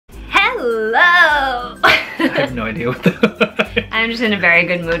Hello! I have no idea what the... I'm just in a very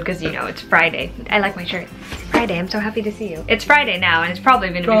good mood because, you know, it's Friday. I like my shirt. It's Friday, I'm so happy to see you. It's Friday now, and it's probably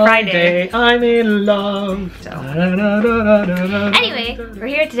going to be Friday. I'm in love. So. Anyway, we're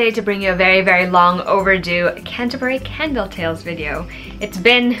here today to bring you a very, very long overdue Canterbury Candle Tales video. It's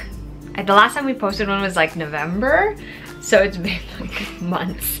been... the last time we posted one was like November, so it's been like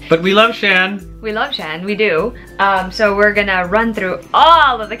months. But we love Shan. We love Shan, we do. So we're gonna run through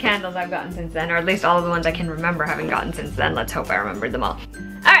all of the candles I've gotten since then, or at least all of the ones I can remember having gotten since then. Let's hope I remembered them all.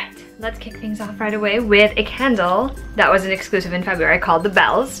 Alright, let's kick things off right away with a candle that was an exclusive in February called The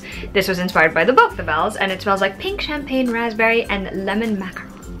Bells. This was inspired by the book The Bells, and it smells like pink champagne, raspberry, and lemon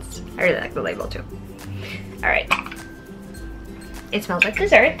macarons. I really like the label too. Alright. It smells like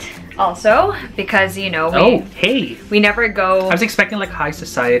dessert, also, because, you know, we never go... I was expecting like high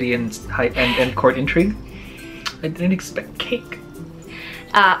society and court intrigue. I didn't expect cake.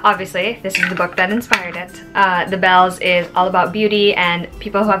 Obviously, this is the book that inspired it. The Bells is all about beauty and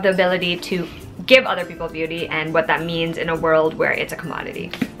people who have the ability to give other people beauty and what that means in a world where it's a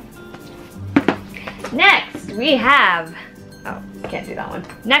commodity. Next, we have... Oh, can't do that one.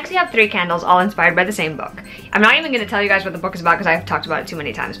 Next we have 3 candles, all inspired by the same book. I'm not even going to tell you guys what the book is about because I've talked about it too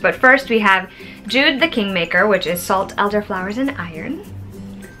many times. But first we have Jude the Kingmaker, which is salt, elderflowers, and iron.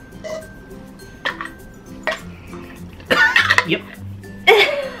 Yep.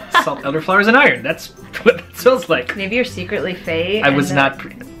 Salt, elderflowers, and iron. That's what it smells like. Maybe you're secretly fae. I was not...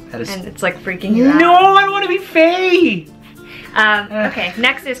 And it's like freaking you out. No, I don't want to be fae! Okay,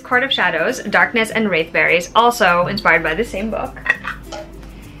 next is Court of Shadows, Darkness and Wraithberries, also inspired by the same book.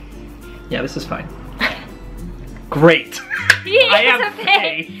 Yeah, this is fine. Great! I am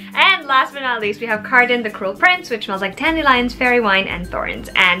okay. And last but not least, we have Carden the Cruel Prince, which smells like dandelions, fairy wine, and thorns.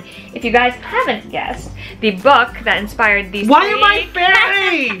 And if you guys haven't guessed, the book that inspired these Why am I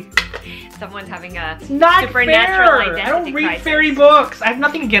fairy? Someone's having a not supernatural fair. identity I don't read crisis. fairy books. I have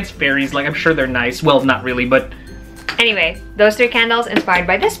nothing against fairies. Like, I'm sure they're nice. Well, not really, but... Anyway, those 3 candles inspired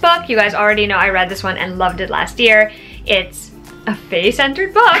by this book. You guys already know I read this one and loved it last year. It's a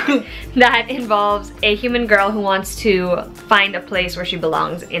fae-centered book that involves a human girl who wants to find a place where she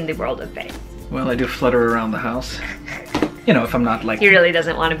belongs in the world of fae. Well, I do flutter around the house. You know, if I'm not like... He really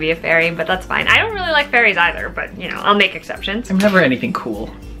doesn't want to be a fairy, but that's fine. I don't really like fairies either, but you know, I'll make exceptions. I'm never anything cool.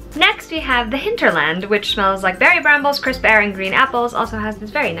 Next we have the Hinterland, which smells like berry brambles, crisp air, and green apples. Also has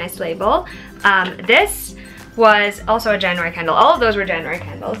this very nice label. This was also a January candle. All of those were January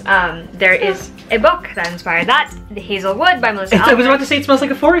candles. There is a book that inspired that, The Hazelwood by Melissa I was about to say it smells like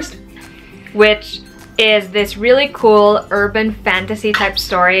a forest. Which is this really cool urban fantasy type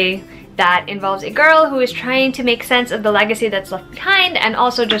story that involves a girl who is trying to make sense of the legacy that's left behind and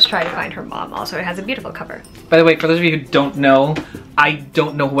also just try to find her mom. Also, it has a beautiful cover. By the way, for those of you who don't know, I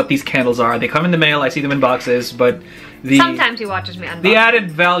don't know what these candles are. They come in the mail, I see them in boxes, but sometimes he watches me unbox. The added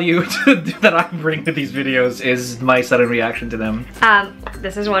value that I bring to these videos is my sudden reaction to them.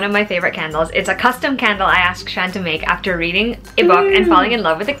 This is one of my favorite candles. It's a custom candle I asked Shan to make after reading a book and falling in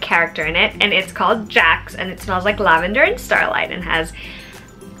love with a character in it, and it's called Jax, and it smells like lavender and starlight and has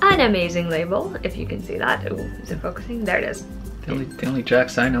an amazing label, if you can see that. Ooh, is it focusing? There it is. The only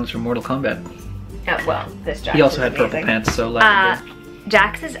Jax I know is from Mortal Kombat. Well, this Jax He also had amazing. purple pants, so lavender.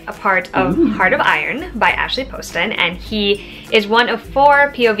 Jax is a part of Heart of Iron by Ashley Poston, and he is one of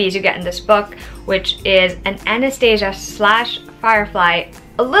 4 POVs you get in this book, which is an Anastasia / Firefly,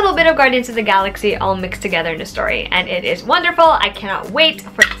 a little bit of Guardians of the Galaxy all mixed together in a story, and it is wonderful. I cannot wait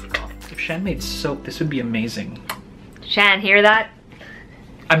for the sequel. If Shan made soap, this would be amazing. Shan, hear that?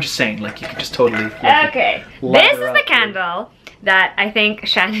 I'm just saying, like, you could just totally... Okay, this is the candle that I think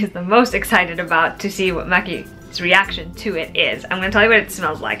Shan is the most excited about to see what Macky's reaction to it is. I'm gonna tell you what it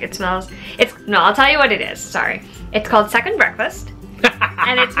smells like. I'll tell you what it is, sorry. It's called Second Breakfast,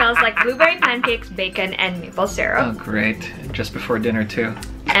 and it smells like blueberry pancakes, bacon, and maple syrup. Oh, great. Just before dinner, too.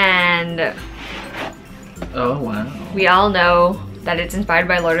 And... oh, wow. We all know that it's inspired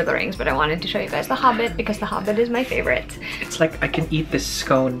by Lord of the Rings, but I wanted to show you guys The Hobbit because The Hobbit is my favorite. It's like I can eat this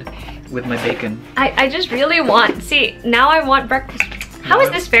scone with my bacon. I just really want... See, now I want breakfast. How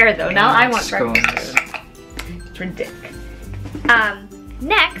is this fair, though? Now I want breakfast. It's ridiculous.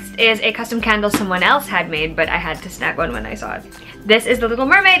 Next is a custom candle someone else had made, but I had to snag one when I saw it. This is The Little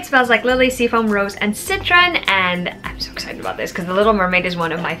Mermaid. It smells like lily, seafoam, rose, and citron, and I'm so excited about this because The Little Mermaid is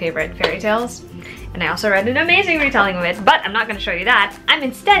one of my favorite fairy tales. And I also read an amazing retelling of it, but I'm not going to show you that. I'm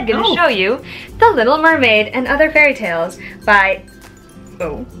instead going to show you The Little Mermaid and Other Fairy Tales by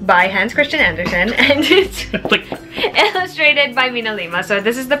Hans Christian Andersen, and it's Illustrated by Mina Lima. So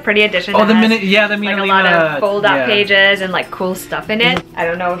this is the pretty edition. Oh, the Mina Lima. Like a lot of fold-out pages and like cool stuff in it. I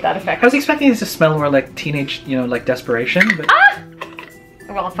don't know if that affects. I was expecting this to smell more like teenage, you know, like desperation, but. Ah!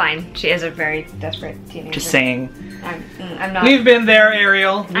 Well, fine. She is a very desperate teenager. Just saying. I'm not. We've been there,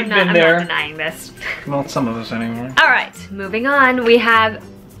 Ariel. We've been there. I'm not denying this. Well, some of us anyway. All right, moving on. We have.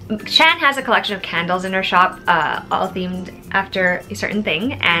 Shan has a collection of candles in her shop, all themed after a certain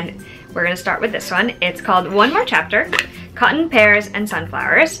thing, and we're gonna start with this one. It's called One More Chapter, Cotton, Pears, and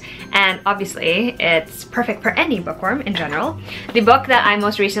Sunflowers, and obviously it's perfect for any bookworm in general. The book that I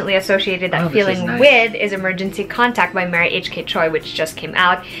most recently associated that feeling with is Emergency Contact by Mary H.K. Choi, which just came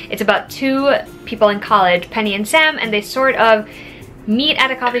out. It's about two people in college, Penny and Sam, and they sort of meet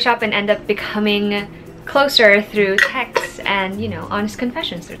at a coffee shop and end up becoming closer through texts and, you know, honest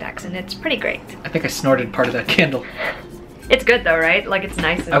confessions through text, and it's pretty great. I think I snorted part of that candle. It's good though, right? Like, it's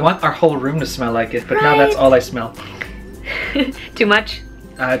nice. I want our whole room to smell like it, but now that's all I smell. Too much?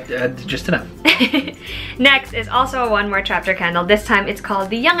 Just enough. Next is also a One More Chapter candle. This time it's called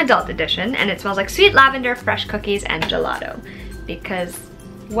the Young Adult Edition, and it smells like sweet lavender, fresh cookies, and gelato. Because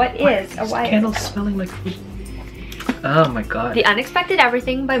what is a YA candle smelling like food? Oh my god. The Unexpected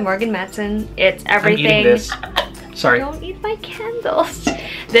Everything by Morgan Matson. It's everything. I'm eating this. Sorry. Don't eat my candles.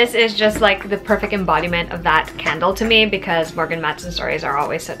 This is just like the perfect embodiment of that candle to me, because Morgan Matson stories are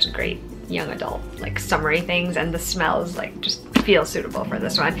always such great young adult, like summery things, and the smells like just feel suitable for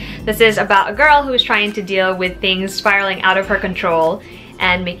this one. This is about a girl who is trying to deal with things spiraling out of her control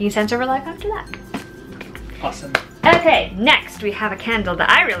and making sense of her life after that. Awesome. Okay, next we have a candle that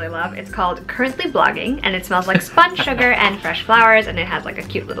I really love. It's called Currently Blogging, and it smells like spun sugar and fresh flowers, and it has like a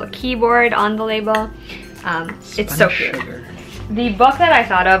cute little keyboard on the label. It's so cute. Sugar. The book that I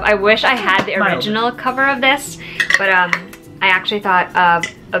thought of, I wish I had the original cover of this, but I actually thought of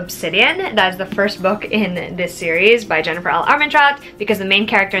Obsidian. That is the first book in this series by Jennifer L. Armentrout, because the main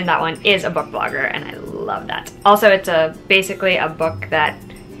character in that one is a book blogger, and I love that. Also, it's basically a book that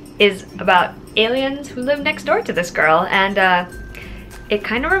is about aliens who live next door to this girl, and it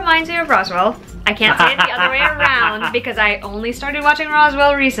kind of reminds me of Roswell. I can't say it the other way around because I only started watching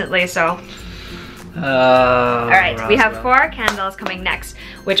Roswell recently, so. Alright, we have 4 candles coming next,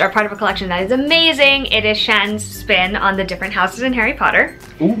 which are part of a collection that is amazing. It is Shan's spin on the different houses in Harry Potter.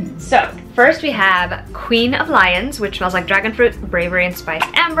 Ooh. So, first we have Queen of Lions, which smells like dragon fruit, bravery, and spice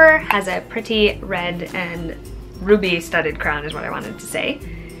amber. Has a pretty red and ruby studded crown is what I wanted to say.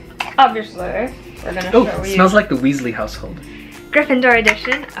 Obviously, we're gonna show you. It smells like the Weasley household. Gryffindor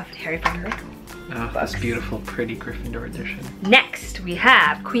edition of Harry Potter. Oh, this beautiful, pretty Gryffindor edition. Next, we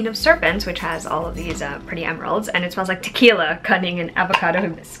have Queen of Serpents, which has all of these pretty emeralds, and it smells like tequila, cunning, and avocado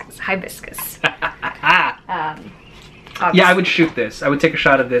hibiscus. Yeah, I would shoot this. I would take a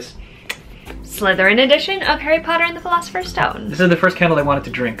shot of this. Slytherin edition of Harry Potter and the Philosopher's Stone. This is the first candle I wanted to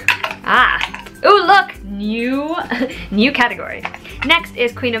drink. Ah. Ooh, look! New category. Next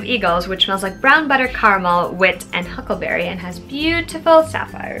is Queen of Eagles, which smells like brown butter caramel, wit, and huckleberry, and has beautiful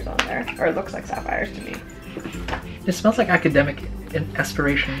sapphires on there. Or it looks like sapphires to me. It smells like academic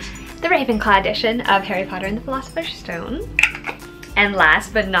aspirations. The Ravenclaw edition of Harry Potter and the Philosopher's Stone. And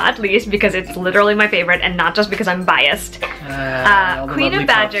last but not least, because it's literally my favorite and not just because I'm biased, Queen of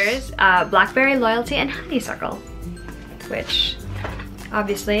Badgers, Blackberry, Loyalty, and Honeysuckle. Which,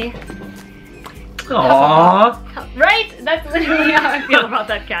 obviously... Aww. Right? That's literally how I feel about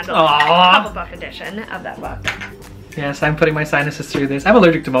that candle. Aww. Hufflepuff edition of that book. Yes, I'm putting my sinuses through this. I'm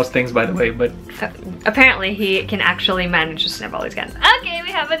allergic to most things, by the way, but... apparently he can actually manage to sniff all these candles. Okay,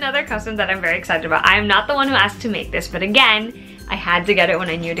 we have another custom that I'm very excited about. I am not the one who asked to make this, but again, I had to get it when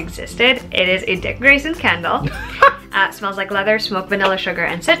I knew it existed. It is a Dick Grayson candle. Smells like leather, smoked vanilla, sugar,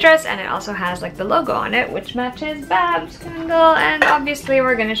 and citrus, and it also has like the logo on it, which matches Bab's candle, and obviously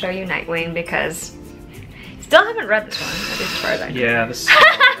we're gonna show you Nightwing because still haven't read this one, at least as far as I know. Yeah, this...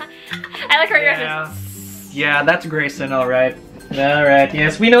 I like her reactions. Yeah, that's Grayson, alright. Alright,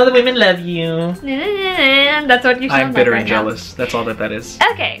 yes, we know the women love you. That's what you sound I'm bitter like right and jealous. That's all that is.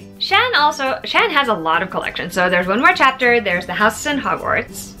 Okay, Shan has a lot of collections. So there's One More Chapter, there's The Houses in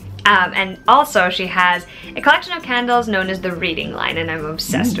Hogwarts, and also she has a collection of candles known as the Reading Line, and I'm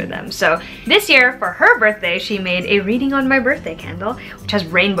obsessed with them. So this year, for her birthday, she made a Reading on My Birthday candle, which has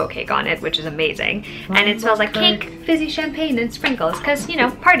rainbow cake on it, which is amazing. And it smells like cake, fizzy champagne, and sprinkles, because, you know,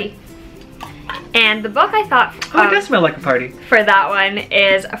 party. And the book I thought it does smell like a party. For that one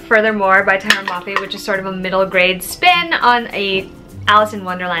is Furthermore by Tara Moffey, which is sort of a middle grade spin on a Alice in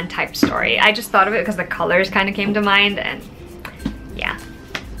Wonderland type story. I just thought of it because the colors kind of came to mind, and yeah.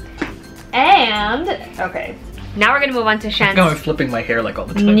 And, okay, Now we're gonna move on to Shan's I'm flipping my hair like all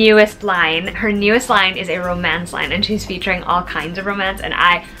the time. newest line. Her newest line is a romance line, and she's featuring all kinds of romance, and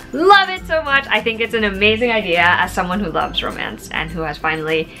I love it so much. I think it's an amazing idea as someone who loves romance and who has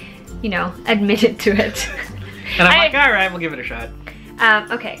finally, you know, admitted to it. And I'm like, all right, we'll give it a shot.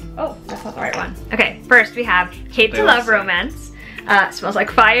 Okay. Oh, that's not the right one. Okay, first we have Hate to Love Romance. Smells like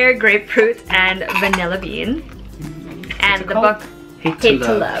fire, grapefruit, and vanilla bean. And the book, Hate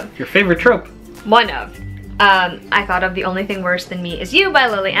to Love. Your favorite trope. One of. I thought of The Only Thing Worse Than Me Is You by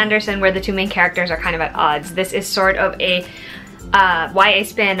Lily Anderson, where the two main characters are kind of at odds. This is sort of a YA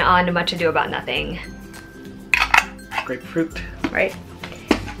spin on Much Ado About Nothing. Grapefruit. Right.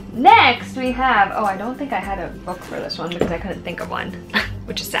 Next we have, oh, I don't think I had a book for this one because I couldn't think of one,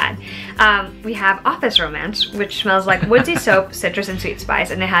 which is sad. We have Office Romance, which smells like woodsy soap, citrus, and sweet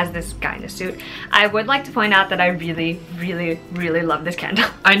spice, and it has this guy in a suit. I would like to point out that I really, really, really love this candle.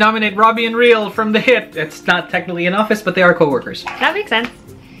 I nominate Robbie and Reel from the hit. It's not technically an office, but they are co-workers. That makes sense.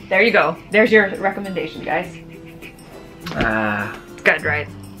 There you go. There's your recommendation, guys. It's good, right?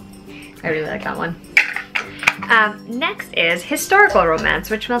 I really like that one. Next is Historical Romance,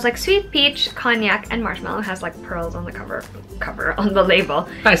 which smells like sweet peach, cognac, and marshmallow. It has like pearls on the cover on the label.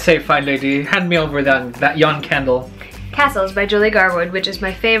 I say, fine lady, hand me over that yon candle. Castles by Julie Garwood, which is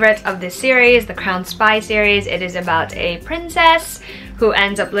my favorite of this series, the Crown Spy series. It is about a princess who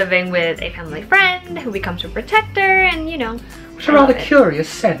ends up living with a family friend who becomes her protector, and you know. It's a rather curious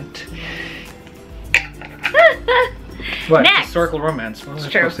scent. What? Next. Historical romance. What was I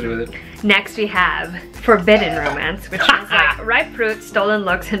supposed to do with it? Next we have Forbidden Romance, which smells like ripe fruit, stolen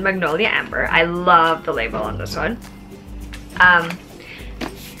looks, and magnolia amber. I love the label on this one.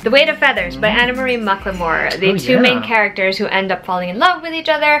 The Weight of Feathers by Anna Marie McLemore. The two main characters who end up falling in love with each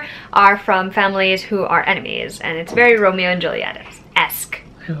other are from families who are enemies, and it's very Romeo and Juliet-esque.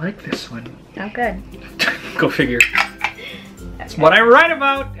 I like this one. Oh, good. Go figure. That's what I write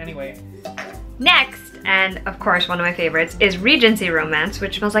about. Anyway. Next, and of course one of my favorites, is Regency Romance,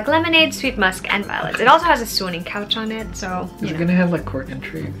 which smells like lemonade, sweet musk, and violets. It also has a swooning couch on it, so Is it gonna have like court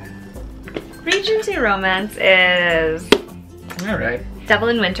intrigue? Regency Romance is... Alright. Devil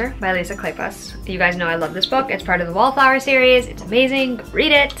in Winter by Lisa Kleypas. You guys know I love this book. It's part of the Wallflower series. It's amazing.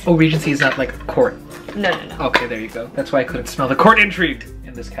 Read it. Oh, Regency is not like a court. No, no, no. Okay, there you go. That's why I couldn't smell the court intrigue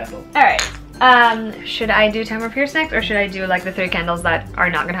in this candle. Alright. Should I do Tamara Pierce next, or should I do like the 3 candles that are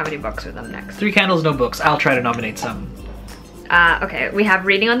not gonna have any books with them next? 3 candles, no books. I'll try to nominate some. Okay, we have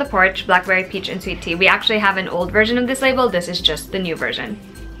Reading on the Porch, Blackberry Peach, and Sweet Tea. We actually have an old version of this label. This is just the new version.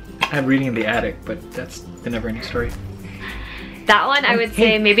 I have Reading in the Attic, but that's the never-ending story. That one, I would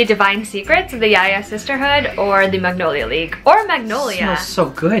say maybe Divine Secrets, the Yaya Sisterhood, or the Magnolia League, or Magnolia. It smells so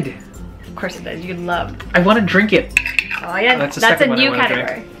good. Of course it does. You love. I want to drink it. Oh yeah, that's a new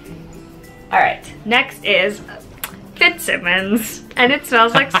category. All right, next is Fitzsimmons, and it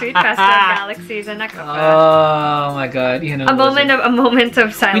smells like sweet festive galaxies and Nakapa. Oh my God, Ian and Elizabeth. A moment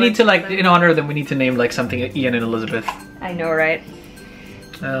of silence. We need to like, in honor of them, we need to name like something Ian and Elizabeth. I know, right?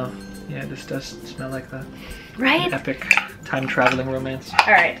 Oh, yeah, this does smell like that. Right? An epic time-traveling romance.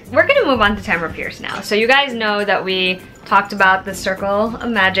 All right, we're gonna move on to Tamara Pierce now. So you guys know that we talked about the Circle of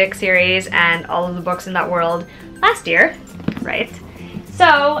Magic series and all of the books in that world last year, right?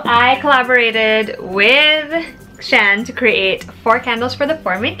 So I collaborated with Shan to create 4 candles for the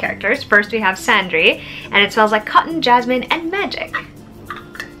 4 main characters. First we have Sandry, and it smells like cotton, jasmine, and magic.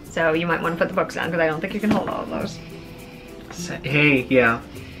 So you might want to put the books down because I don't think you can hold all of those. Hey, yeah.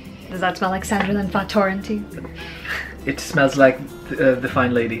 Does that smell like Sandra Lynn Fatoran to you? It smells like the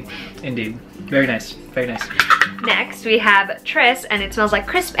fine lady, indeed. Very nice, very nice. Next we have Triss, and it smells like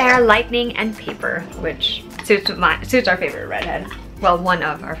crisp air, lightning, and paper, which suits our favorite redhead. Well, one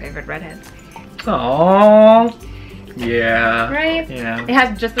of our favorite redheads. Aww. Yeah. Right? Yeah. It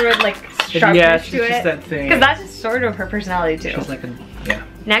has just the like sharpness yeah, to she's it. just that thing. Because that's just sort of her personality too. She's like a, yeah.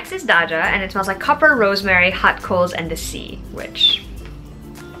 Next is Daja, and it smells like copper, rosemary, hot coals, and the sea, which...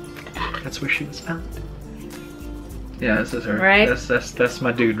 That's where she was found. Yeah, this is her. Right? That's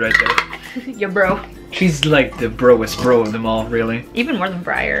my dude right there. Your bro. She's like the broest bro of them all, really. Even more than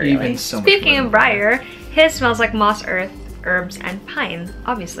Briar, really. Even so much Speaking more of Briar, his smells like moss, earth, herbs, and pine,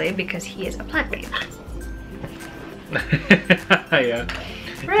 obviously, because he is a plant babe. Yeah.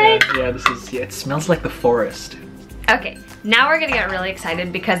 Right? Yeah, this is, yeah, it smells like the forest. Okay, now we're gonna get really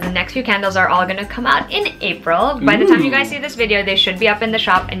excited because the next few candles are all gonna come out in April. By the time you guys see this video, they should be up in the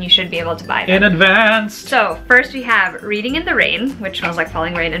shop and you should be able to buy them. In advance! So, first we have Reading in the Rain, which smells like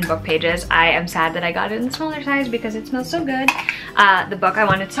falling rain and book pages. I am sad that I got it in smaller size because it smells so good. The book I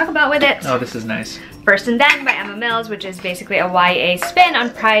wanted to talk about with it. Oh, this is nice. First and Then by Emma Mills, which is basically a YA spin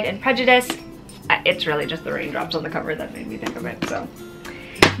on Pride and Prejudice. it's really just the raindrops on the cover that made me think of it, so.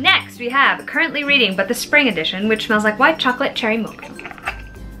 Next, we have currently reading, but the spring edition, which smells like white chocolate cherry mocha.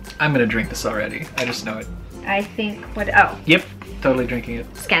 I'm gonna drink this already. I just know it. I think oh. Yep, totally drinking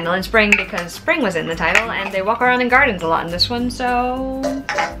it. Scandal in Spring, because spring was in the title, and they walk around in gardens a lot in this one, so.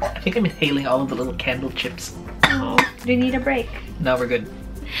 I think I'm inhaling all of the little candle chips. Oh, do you need a break? No, we're good.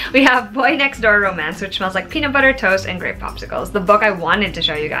 We have Boy Next Door Romance, which smells like peanut butter, toast, and grape popsicles. The book I wanted to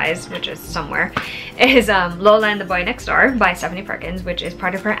show you guys, which is somewhere, is Lola and the Boy Next Door by Stephanie Perkins, which is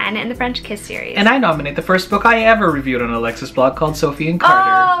part of her Anna and the French Kiss series. And I nominate the first book I ever reviewed on Alexa's blog called Sophie and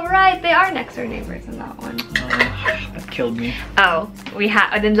Carter. Oh, right, they are next door neighbors in that one. That killed me. Oh, we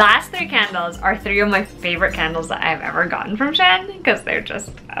have the last 3 candles are 3 of my favorite candles that I've ever gotten from Shan, because they're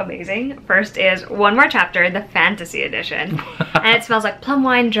just amazing. First is One More Chapter, the Fantasy Edition, and it smells like plum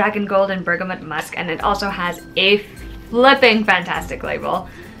wine, dragon gold, and bergamot musk, and it also has a flipping fantastic label.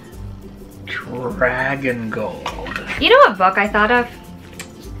 Dragon Gold. You know what book I thought of?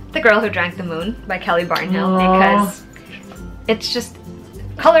 The Girl Who Drank the Moon by Kelly Barnhill, because it's just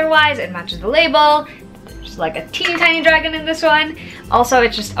color-wise, it matches the label. There's like a teeny tiny dragon in this one. Also,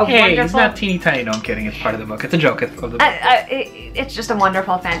 it's just a wonderful... it's not teeny tiny. No, I'm kidding. It's part of the book. It's a joke of the book. It's just a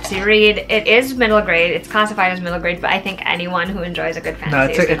wonderful fantasy read. It is middle grade. It's classified as middle grade, but I think anyone who enjoys a good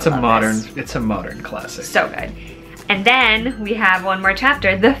fantasy it's a modern classic. So good. And then we have One More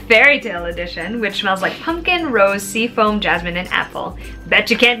Chapter, the Fairy Tale Edition, which smells like pumpkin, rose, sea foam, jasmine, and apple.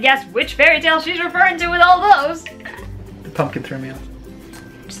 Bet you can't guess which fairy tale she's referring to with all those. The pumpkin threw me off.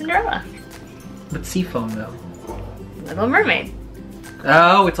 Cinderella. But sea foam though. Little Mermaid.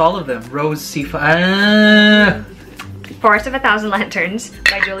 Oh, it's all of them. Rose, sea foam. Forest of a Thousand Lanterns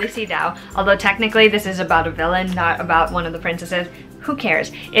by Julie C. Dow. Although technically this is about a villain, not about one of the princesses. Who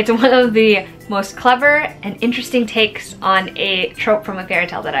cares? It's one of the most clever and interesting takes on a trope from a fairy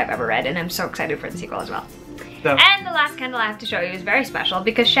tale that I've ever read, and I'm so excited for the sequel as well. So. And the last candle I have to show you is very special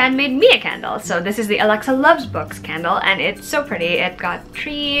because Shan made me a candle. So this is the Alexa Loves Books candle, and it's so pretty. It got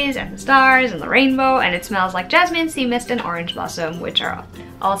trees and the stars and the rainbow, and it smells like jasmine, sea mist, and orange blossom, which are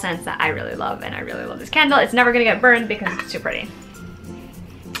all scents that I really love, and I really love this candle. It's never gonna get burned because it's too pretty.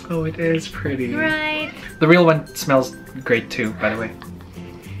 Oh, it is pretty. Right. The real one smells great too, by the way.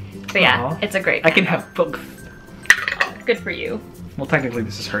 But yeah, it's a great candle. I can have both. Oh, good for you. Well, technically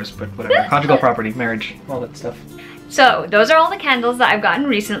this is hers, but whatever. Conjugal property, marriage, all that stuff. So those are all the candles that I've gotten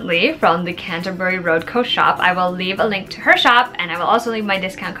recently from the Canterbury Road Coast shop. I will leave a link to her shop, and I will also leave my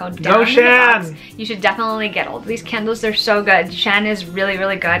discount code down in the box. You should definitely get all of these candles. They're so good. Shan is really,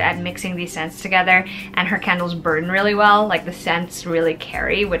 really good at mixing these scents together, and her candles burn really well. Like the scents really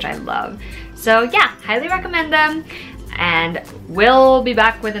carry, which I love. So yeah, highly recommend them. And we'll be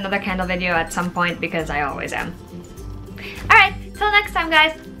back with another candle video at some point because I always am. Alright, till next time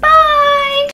guys.